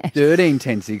sad. 13,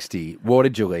 10, 60. What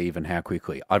did you leave and how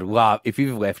quickly? I'd love, if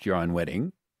you've left your own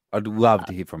wedding, I'd love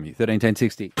to hear from you. 13, 10,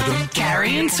 60.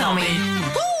 Carrie and Tommy.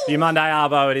 For your Monday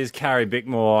Arvo, it is Carrie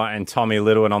Bickmore and Tommy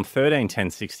Little. And on 13, 10,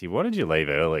 60, what did you leave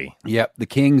early? Yep, the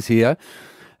King's here.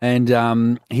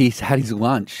 And he's had his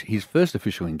lunch, his first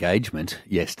official engagement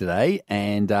yesterday,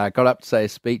 and got up to say a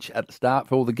speech at the start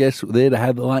for all the guests who were there to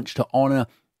have the lunch to honour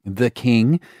the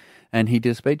King. And he did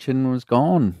a speech and was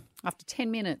gone. After 10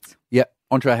 minutes. Yep,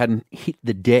 Andre hadn't hit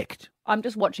the deck. I'm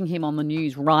just watching him on the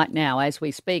news right now as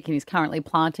we speak, and he's currently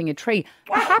planting a tree.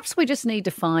 Perhaps we just need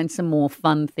to find some more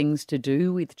fun things to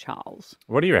do with Charles.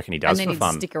 What do you reckon he does and then for he'd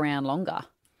fun? stick around longer.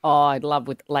 Oh, I'd love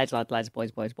with lads,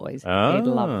 boys. He'd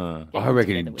love. I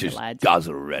reckon he with the just lads.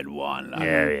 guzzle red wine.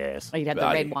 Yes. He'd have the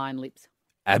Bloody- red wine lips.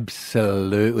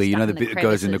 Absolutely. You know the Stuck in bit the that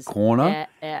goes in the crevices. corner?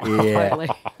 Yeah. Yeah. Totally.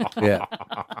 Yeah.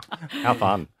 How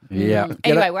fun. Yeah. Get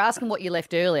Anyway, up- we're asking what you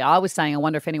left earlier. I was saying, I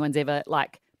wonder if anyone's ever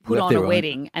put Left on a their own-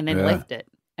 wedding and then Yeah. left it,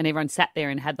 and everyone sat there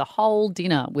and had the whole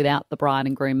dinner without the bride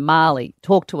and groom. Marley,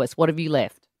 talk to us. What have you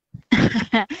left?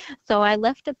 So I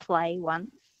left a play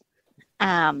once,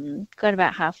 got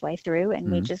about halfway through,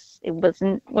 and it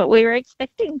wasn't what we were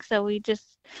expecting. So we just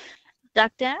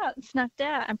snuck out.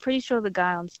 I'm pretty sure the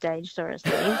guy on stage saw us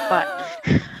leave,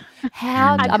 but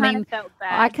How? I I kinda mean, felt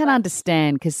bad, I can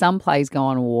understand because some plays go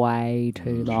on way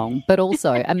too long. But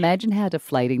also, imagine how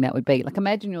deflating that would be. Like,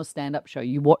 imagine your stand-up show.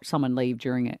 You watch someone leave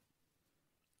during it.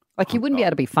 Like, you wouldn't be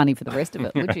able to be funny for the rest of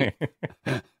it, would you?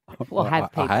 Well, have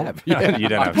people. I have. Yeah. You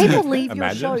don't have to People leave your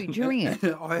imagine. show during it.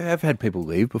 I have had people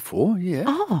leave before, yeah.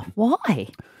 Oh, why?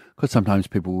 Because sometimes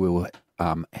people will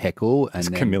heckle and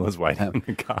then Camilla's waiting in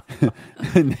the car.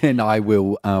 and then I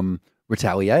will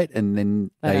retaliate, and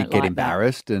then They they don't get like that.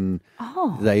 embarrassed and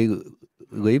Oh. they leave.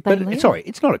 They But leave. sorry,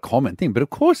 it's not a common thing, but of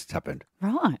course it's happened.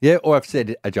 Right. Yeah, or I've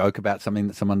said a joke about something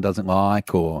that someone doesn't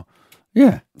like, or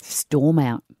Yeah. Storm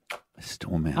out.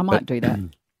 Storm out. I might do that.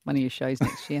 One of your shows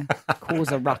next year.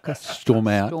 Cause a ruckus. Storm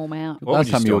out. Storm out. Last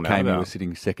time you came, you were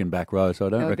sitting second back row, so I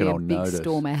don't There'll reckon be a I'll big notice.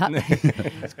 storm out.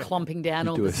 It's clomping down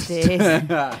all Do the a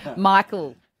stairs.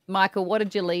 Michael, what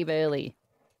did you leave early?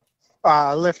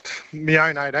 I left my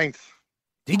own 18th.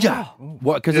 Did you?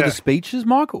 What, because of the speeches,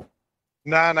 Michael?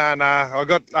 No. I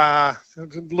got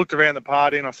looked around the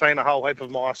party and I seen a whole heap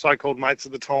of my so-called mates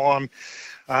at the time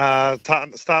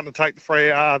starting to take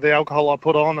the alcohol I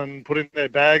put on and put in their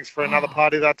bags for another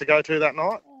party they had to go to that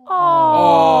night.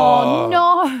 Oh,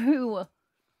 no.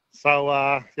 So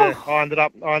I ended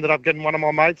up getting one of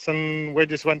my mates and we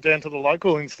just went down to the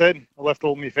local instead. I left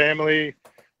all my family,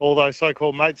 all those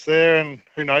so-called mates there, and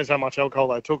who knows how much alcohol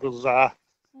they took. It was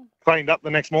cleaned up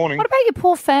the next morning. What about your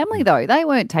poor family, though? They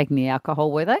weren't taking the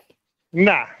alcohol, were they?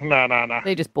 No.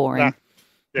 They're just boring. Nah.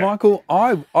 Yeah. Michael,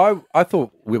 I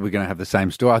thought we were going to have the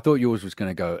same story. I thought yours was going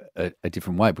to go a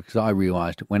different way because I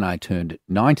realised when I turned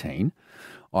 19,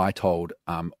 I told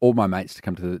all my mates to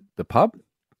come to the pub,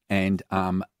 and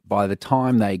by the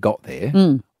time they got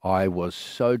there, I was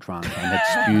so drunk and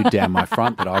had spewed down my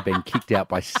front that I'd been kicked out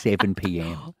by 7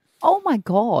 p.m. Oh, my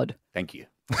God. Thank you.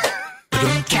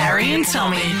 Carrie and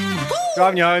Tommy.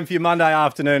 Driving you home for your Monday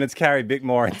afternoon, it's Carrie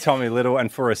Bickmore and Tommy Little.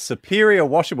 And for a superior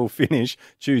washable finish,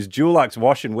 choose Dulux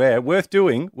Wash and Wear. Worth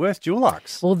doing, worth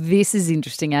Dulux. Well, this is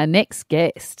interesting. Our next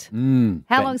guest.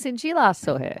 How long since you last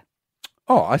saw her?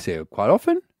 Oh, I see her quite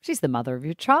often. She's the mother of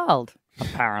your child,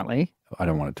 apparently. I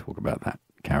don't want to talk about that,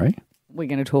 Carrie. We're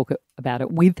going to talk about it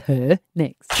with her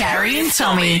next. Carrie and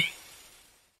Tommy.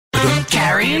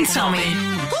 Carrie and Tommy.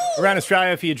 Around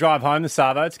Australia for your drive home this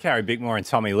Savo, it's Carrie Bickmore and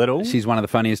Tommy Little. She's one of the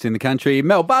funniest in the country,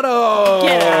 Mel Buttle.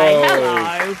 G'day,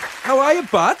 hello. How are you,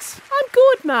 Butts? I'm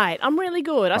good, mate. I'm really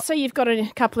good. I see you've got a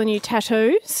couple of new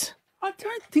tattoos. I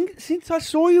don't think since I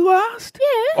saw you last.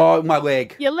 Yeah. Oh, my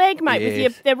leg. Your leg, mate,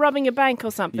 Yes. they're robbing a bank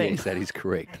or something. Yes, that is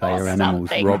correct. They are animals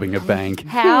something. robbing a bank.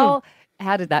 How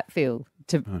did that feel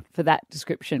for that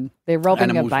description? They're robbing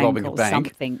Animals a bank robbing a or bank.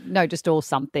 something. No, just all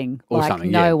something. Or like something,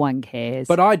 no yeah. one cares.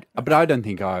 But I don't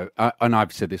think and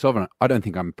I've said this often, I don't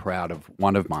think I'm proud of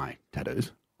one of my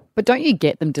tattoos. But don't you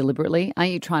get them deliberately?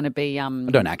 Aren't you trying to be... I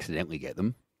don't accidentally get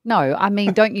them. No, I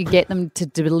mean, don't you get them to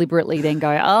deliberately then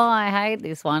go, oh, I hate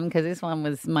this one because this one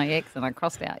was my ex and I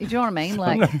crossed out. Do you know what I mean?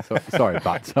 Like, Sorry,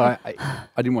 Butts. I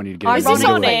didn't want you to get Is this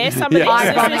on air? Somebody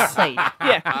Ironically.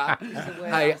 Yeah.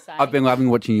 Hey, I've been loving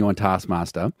watching you on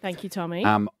Taskmaster. Thank you, Tommy.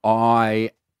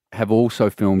 I have also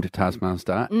filmed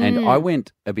Taskmaster, and I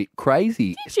went a bit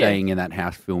crazy staying in that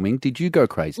house filming. Did you go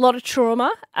crazy? A lot of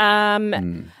trauma.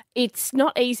 It's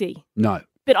not easy. No.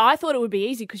 But I thought it would be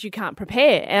easy because you can't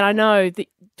prepare. And I know that,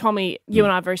 Tommy, you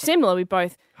and I are very similar. We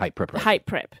both hate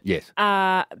prep. Yes.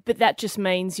 But that just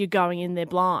means you're going in there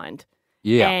blind.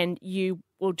 Yeah. And you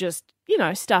will just,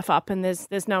 stuff up and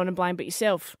there's no one to blame but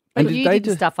yourself. But you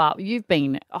didn't stuff up. You've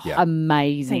been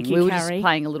amazing. Thank you, we were Carrie. just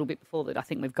playing a little bit before that. I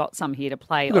think we've got some here to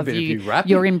play We've got a of bit of you, you rapping.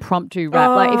 your impromptu rap.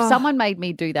 Like if Oh. someone made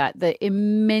me do that, the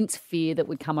immense fear that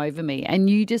would come over me, and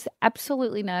you just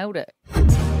absolutely nailed it.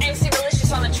 MC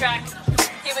Malicious on the track.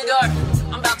 Here we go.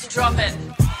 I'm about to drop it.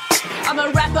 I'm a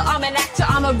rapper, I'm an actor,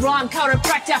 I'm a rhyme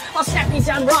chiropractor. I'll snap you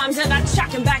down rhymes and I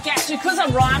chuck them back at you because I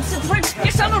rhyme supreme.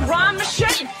 Yes, I'm a rhyme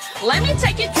machine. Let me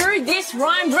take you through this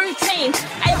rhyme routine.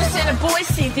 80% of boys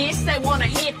see this, they want to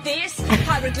hit this.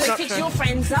 Hieroglyphics, your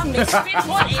friends are misfits.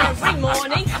 What every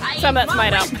morning? Some of that's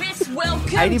made up.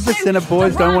 80% of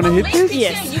boys don't want to hit this?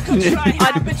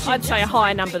 Yes. I'd say a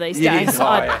higher number these It days. is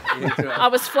higher. I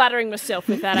was flattering myself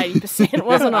with that 80%,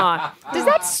 wasn't I? Does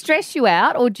that stress you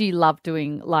out, or do you love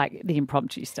doing like the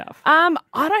impromptu stuff? I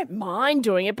don't mind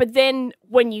doing it, but then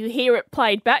when you hear it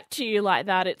played back to you like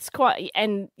that, it's quite,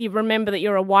 and you remember that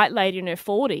you're a white lady in her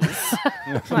 40s.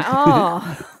 It's like,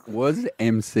 oh. Was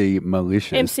MC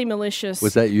Malicious? MC Malicious.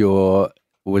 Was that your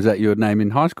name in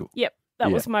high school? Yep, that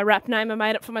Yeah. was my rap name. I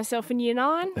made it for myself in year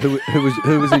 9.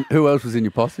 Who else was in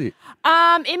your posse?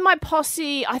 In my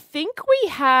posse, I think we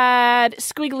had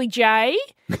Squiggly J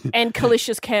and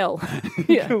Calicious Kel.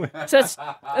 Yeah. So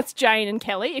that's Jane and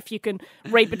Kelly, if you can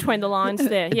read between the lines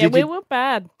there. Yeah, we were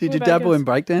bad. Did you dabble in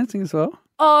breakdancing as well?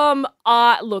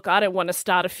 Look, I don't want to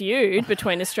start a feud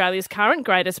between Australia's current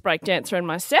greatest breakdancer and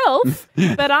myself,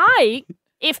 but I,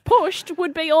 if pushed,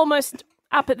 would be almost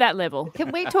up at that level. Can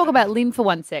we talk about Lynn for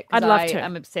one sec? 'Cause I'd love to.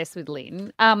 I'm obsessed with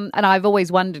Lynn. And I've always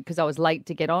wondered, because I was late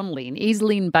to get on Lynn, is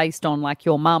Lynn based on like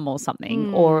your mum or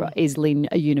something, or is Lynn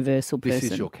a universal person?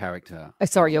 This is your character. Oh,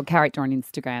 sorry, your character on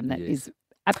Instagram. That is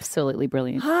absolutely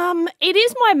brilliant. It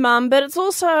is my mum, but it's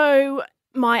also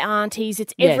my aunties.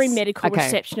 It's every Yes, medical okay.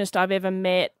 receptionist I've ever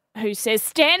met. who says,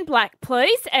 "Stand black,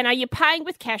 please, and are you paying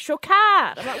with cash or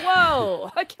card?" I'm like, whoa,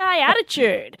 okay,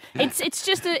 attitude. It's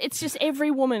just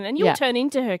every woman, and you'll Yeah. turn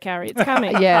into her, Carrie. It's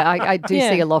coming. Yeah, I do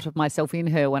Yeah. see a lot of myself in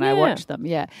her when I Yeah. watch them.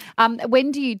 Yeah.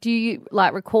 When do you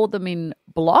like record them in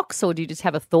blocks, or do you just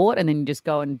have a thought and then you just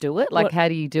go and do it? Like, how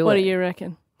do you do it? What do you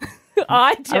reckon?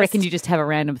 I reckon you just have a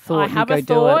random thought. I and have you go a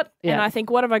do thought, it. Yeah. and I think,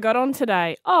 what have I got on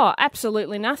today? Oh,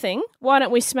 absolutely nothing. Why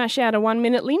don't we smash out a 1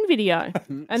 minute Lynn video,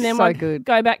 and then So we'll good.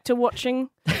 go back to watching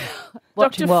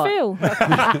Watching Dr. what?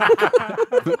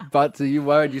 Phil. But are you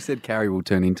worried? You said Carrie will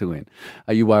turn into Lynn.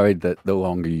 Are you worried that the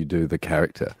longer you do the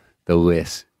character, the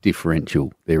less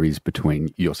differential there is between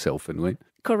yourself and Lynn?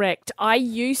 Correct. I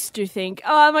used to think,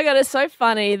 oh my God, it's so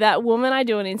funny. That woman I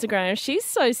do on Instagram, she's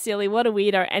so silly. What a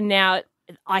weirdo. And now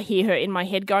I hear her in my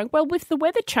head going, well, with the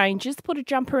weather changes, put a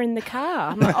jumper in the car.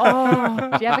 I'm like,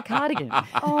 oh. Do you have a cardigan?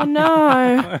 Oh,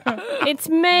 no. It's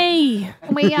me.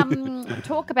 Can we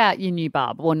talk about your new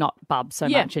bub? Well, not bub so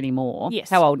Yeah. much anymore. Yes.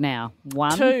 How old now?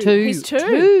 One? Two. He's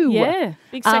two. Yeah.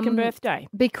 Big second birthday.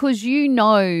 Because you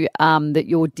know that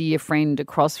your dear friend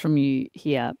across from you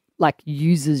here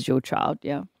uses your child,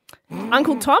 yeah?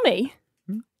 Uncle Tommy?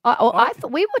 I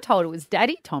thought we were told it was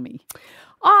Daddy Tommy.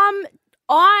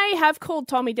 I have called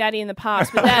Tommy Daddy in the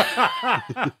past, but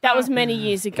that was many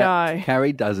years ago.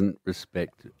 Carrie doesn't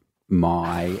respect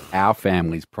our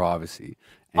family's privacy,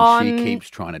 and she keeps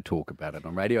trying to talk about it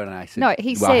on radio. And I said, No,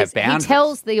 he well, I have says, he boundaries.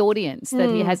 tells the audience that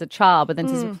he Mm. has a child, but then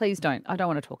says, please don't. I don't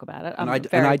want to talk about it. And I'm I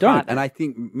very don't. private. And I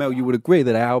think, Mel, you would agree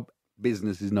that our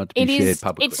business is not to be shared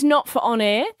publicly. It's not for on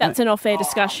air. That's an off-air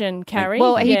discussion, Carrie.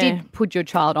 Well, he Yeah. did put your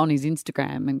child on his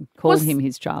Instagram and call him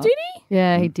his child. Did he?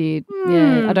 Yeah, he did.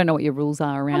 Yeah, I don't know what your rules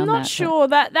are around I'm that. not sure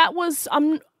that was.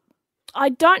 I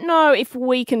don't know if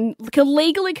we can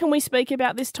legally. Can we speak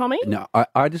about this, Tommy? No,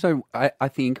 I just don't. I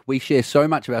think we share so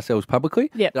much of ourselves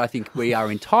publicly that I think we are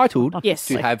entitled Yes.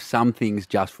 to have some things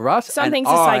just for us. Some And things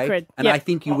are sacred. And Yep. I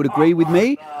think you would agree with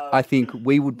me. I think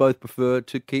we would both prefer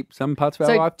to keep some parts of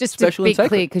our So life just to special be and sacred.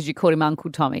 clear, because you called him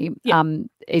Uncle Tommy,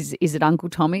 is it Uncle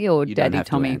Tommy or You don't Daddy have to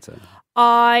Tommy? answer.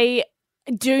 I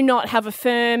do not have a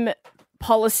firm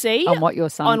policy On what your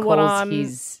son on what calls I'm.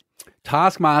 his...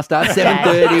 Taskmaster,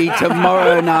 7:30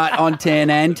 tomorrow night on 10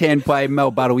 and 10 play.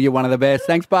 Mel Buttle, you're one of the best.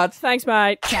 Thanks, buds. Thanks,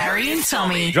 mate. Carrie and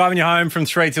Tommy. Driving you home from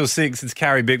 3 till 6, it's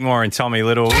Carrie Bickmore and Tommy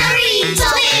Little.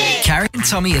 Carrie and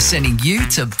Tommy are sending you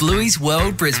to Bluey's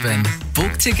World Brisbane.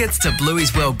 Book tickets to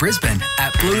Bluey's World Brisbane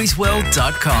at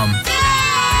blueysworld.com.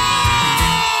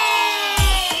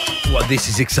 Well, this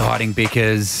is exciting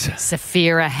because...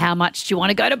 Saphira, how much do you want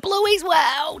to go to Bluey's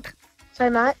World? So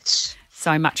much.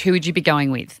 So much. Who would you be going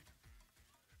with?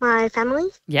 My family,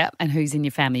 Yeah, and who's in your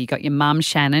family? You got your mum,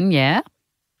 Shannon, yeah?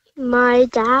 my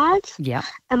dad, Yeah.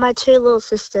 and my two little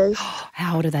sisters.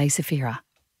 How old are they, Saphira?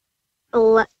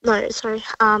 No, sorry.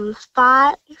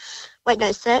 5. Wait,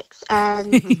 no, 6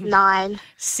 and 9.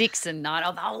 6 and 9.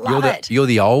 Oh, they'll love it. You're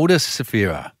the oldest,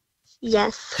 Saphira.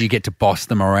 Yes. Do you get to boss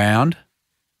them around?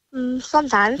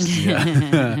 Sometimes. We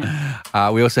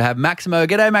also have Maximo.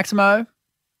 G'day, Maximo.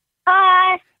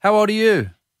 Hi. How old are you?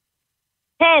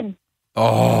 10.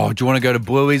 Oh, do you want to go to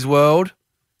Bluey's World?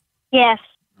 Yes.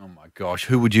 Oh, my gosh.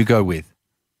 Who would you go with?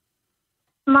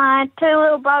 My two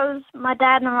little brothers, my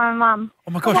dad, and my mum.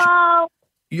 Oh, my gosh. Hello.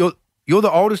 You're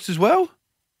the oldest as well?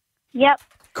 Yep.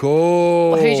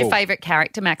 Cool. Well, who's your favourite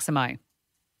character, Maximo?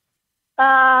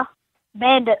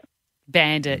 Bandit.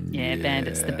 Bandit. Yeah,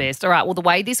 Bandit's the best. All right, well, the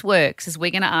way this works is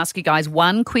we're going to ask you guys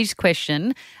one quiz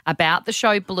question about the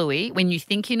show Bluey. When you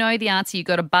think you know the answer, you've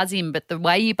got to buzz in, but the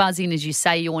way you buzz in is you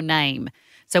say your name.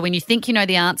 So when you think you know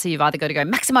the answer, you've either got to go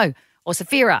Maximo or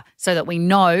Saphira so that we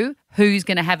know who's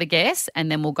going to have a guess,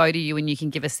 and then we'll go to you and you can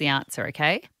give us the answer,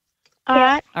 okay? All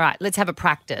right. All right, let's have a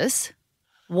practice.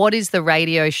 What is the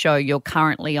radio show you're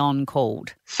currently on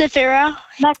called? Saphira.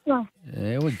 Maximo.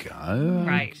 There we go.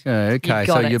 Great. Okay, You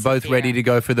so got it, you're both Saphira. ready to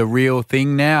go for the real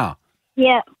thing now.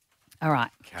 Yeah. All right,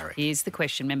 here's the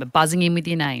question. Remember, buzzing in with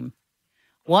your name.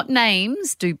 What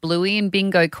names do Bluey and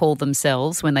Bingo call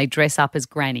themselves when they dress up as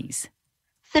grannies?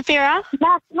 Saphira.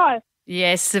 Maximo.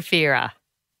 Yes, Saphira.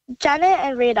 Janet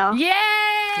and Rita. Yay!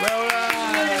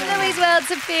 Bluey's World,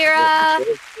 Saphira.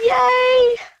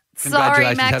 Yay! Sorry,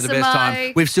 Congratulations, have the best Maximo.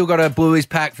 time. We've still got a Bluey's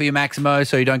pack for you, Maximo,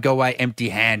 so you don't go away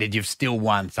empty-handed. You've still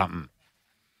won something.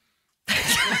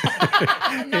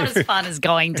 Not as fun as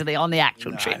going to on the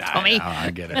actual trip, Tommy. No,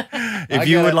 I get it. If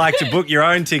you would like to book your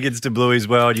own tickets to Bluey's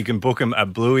World, you can book them at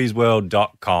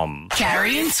blueysworld.com.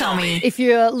 Carrie and Tommy. If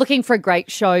you're looking for a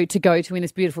great show to go to in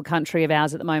this beautiful country of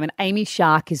ours at the moment, Amy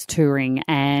Shark is touring,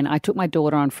 and I took my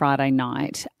daughter on Friday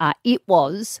night. It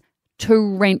was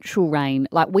torrential rain.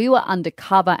 Like we were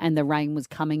undercover and the rain was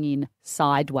coming in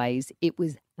sideways. It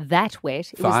was that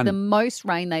wet. It was Fun. the most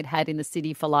rain they'd had in the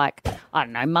city for like, I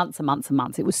don't know, months and months and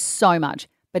months. It was so much,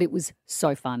 but it was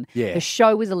so fun. Yeah. The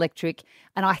show was electric.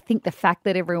 And I think the fact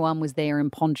that everyone was there in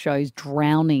ponchos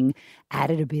drowning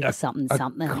added a bit of something.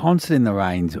 Concert in the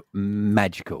rain's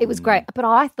magical. It was great. But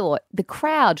I thought the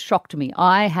crowd shocked me.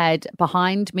 I had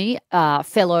behind me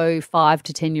fellow 5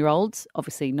 to 10-year-olds,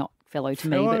 obviously not fellow to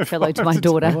me, but fellow to my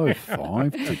daughter. Fellow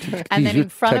 5 to And then in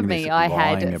front of me, I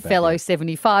had fellow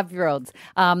 75-year-olds.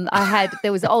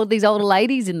 There was these older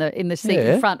ladies in the seat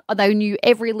in front. They knew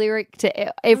every lyric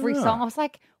to every song. I was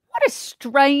like, what a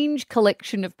strange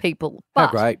collection of people. But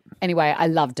How great. Anyway, I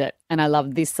loved it. And I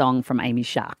loved this song from Amy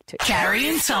Shark too. Carrie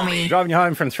and Tommy. Driving you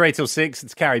home from 3 till 6,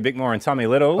 it's Carrie Bickmore and Tommy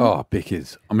Little. Oh,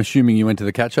 Bickers. I'm assuming you went to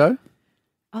the cat show?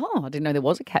 Oh, I didn't know there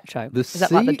was a cat show. Is that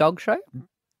like the dog show?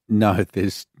 No,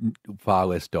 there's far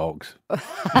less dogs. No,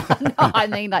 I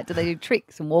mean, like, do they do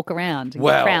tricks and walk around and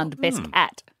get crowned best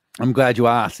cat? I'm glad you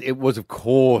asked. It was, of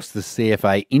course, the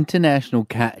CFA International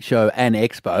Cat Show and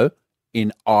Expo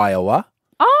in Iowa.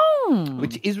 Oh.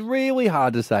 Which is really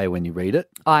hard to say when you read it.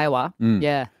 Iowa,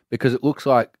 yeah. Because it looks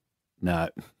like, no.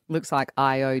 Looks like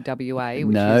IOWA,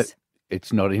 which No, is...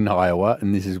 it's not in Iowa,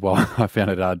 and this is why I found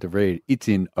it hard to read. It's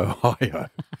in Ohio.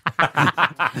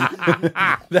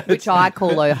 Which I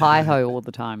call Ohio all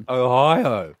the time.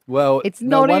 Ohio. Well, It's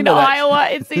not in Iowa,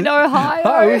 it's in Ohio.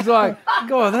 I was like,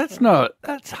 God,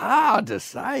 that's hard to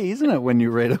say, isn't it, when you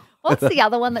read it? What's the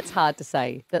other one that's hard to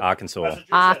say? Arkansas.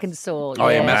 Arkansas. Oh,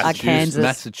 yeah, Kansas.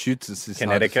 Massachusetts is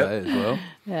Connecticut. hard to say as well.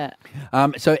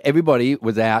 Yeah. So everybody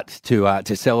was out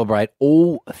to celebrate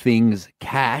all things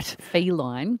cat.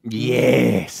 Feline.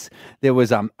 Yes. There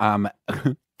was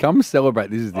come celebrate.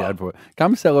 This is the ad for it.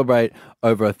 Come celebrate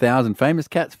over 1,000 famous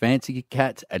cats, fancy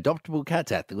cats, adoptable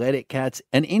cats, athletic cats,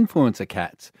 and influencer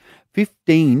cats.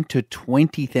 15 to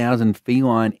 20,000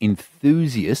 feline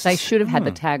enthusiasts. They should have had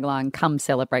the tagline, come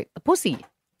celebrate the pussy.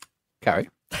 Carrie,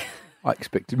 I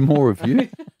expected more of you.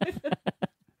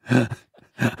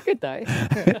 Good though.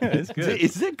 It's good.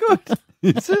 Is it good?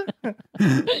 Is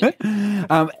it?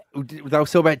 They'll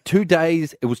celebrate 2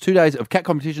 days. It was 2 days of cat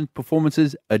competitions,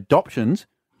 performances, adoptions.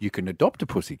 You can adopt a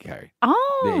pussy, Carrie.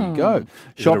 Oh. There you go.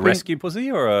 Is it a rescue pussy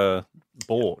or a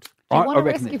bought? Do you want I a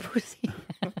reckon rescue pussy?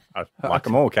 I like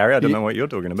them all, Carrie. I don't know what you're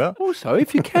talking about. Also,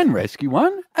 if you can rescue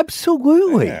one,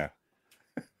 absolutely. Yeah.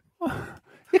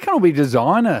 You can't be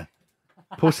designer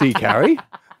pussy, Carrie.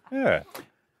 Yeah.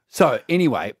 So,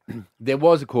 anyway, there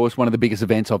was, of course, one of the biggest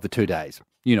events of the 2 days.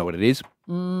 You know what it is.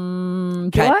 Do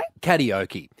I?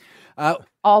 Cattyoke.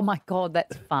 Oh my God,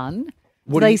 that's fun. Do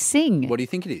What they do you- sing? What do you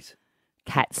think it is?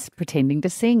 Cats pretending to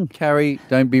sing. Carrie,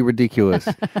 don't be ridiculous.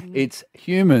 It's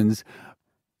humans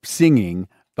singing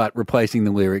but replacing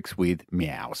the lyrics with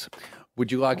meows.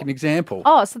 Would you like an example?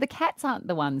 Oh, so the cats aren't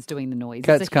the ones doing the noise.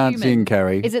 Cats It's a can't human. sing,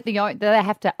 Carrie. Is it do they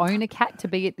have to own a cat to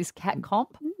be at this cat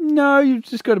comp? No, you've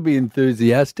just got to be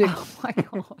enthusiastic. Oh my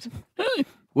God.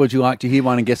 Would you like to hear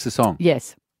one and guess the song?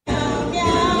 Yes.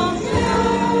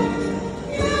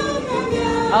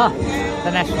 Oh,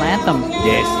 the national anthem.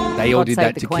 Yes, they all God did save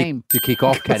that the to Queen. kick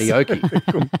off karaoke.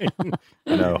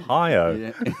 In Ohio.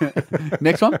 Yeah.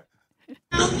 Next one.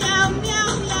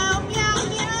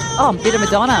 Oh, a bit of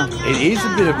Madonna. It is a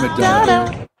bit of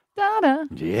Madonna. Da-da.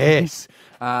 Yes.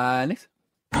 Next.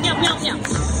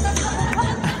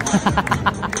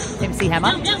 MC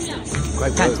Hammer.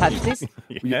 Great Can't work. touch this.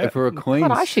 Yeah, for a clean.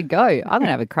 God, I should go. I'm going to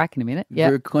have a crack in a minute. For Yeah.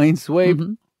 a clean sweep.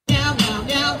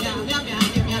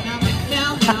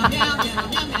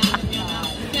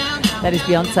 That is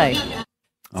Beyonce.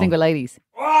 Single ladies.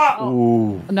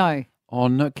 Ooh. No. Oh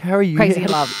no, Carrie, you Crazy hit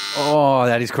Love. Oh,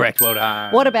 that is correct. Well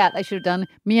done. What about they should have done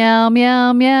meow,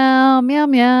 meow, meow, meow,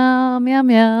 meow, meow,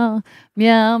 meow,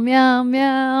 meow, meow, meow,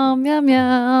 meow,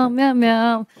 meow, meow,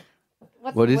 meow.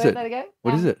 What is it? Again?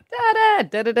 What is it? Da, da,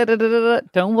 da, da, da, da, da, da.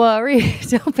 Don't worry,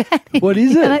 don't panic. What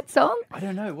is You know it? that song? I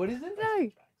don't know. What is it? No.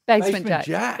 Basement Basement Jack.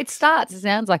 Jaxx. It starts. It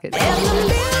sounds like it. No,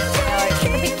 it's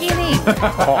at the beginning.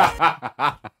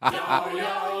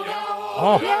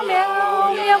 Oh. Meow,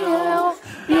 meow, meow, meow.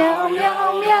 Meow,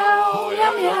 meow, meow,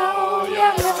 meow, meow,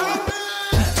 meow.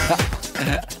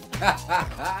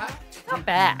 Not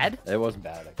bad. It wasn't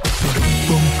bad.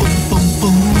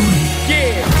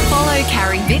 Follow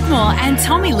Carrie Bickmore and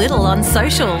Tommy Little on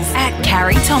socials at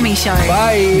Carrie Tommy Show.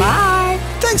 Bye. Bye.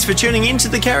 Thanks for tuning in to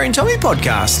the Carrie and Tommy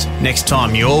podcast. Next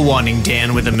time you're winding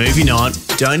down with a movie night,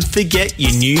 don't forget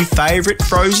your new favourite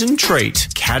frozen treat,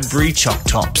 Cadbury Choc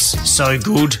Tops. So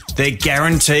good, they're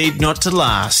guaranteed not to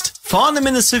last. Find them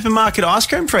in the supermarket ice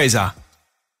cream freezer.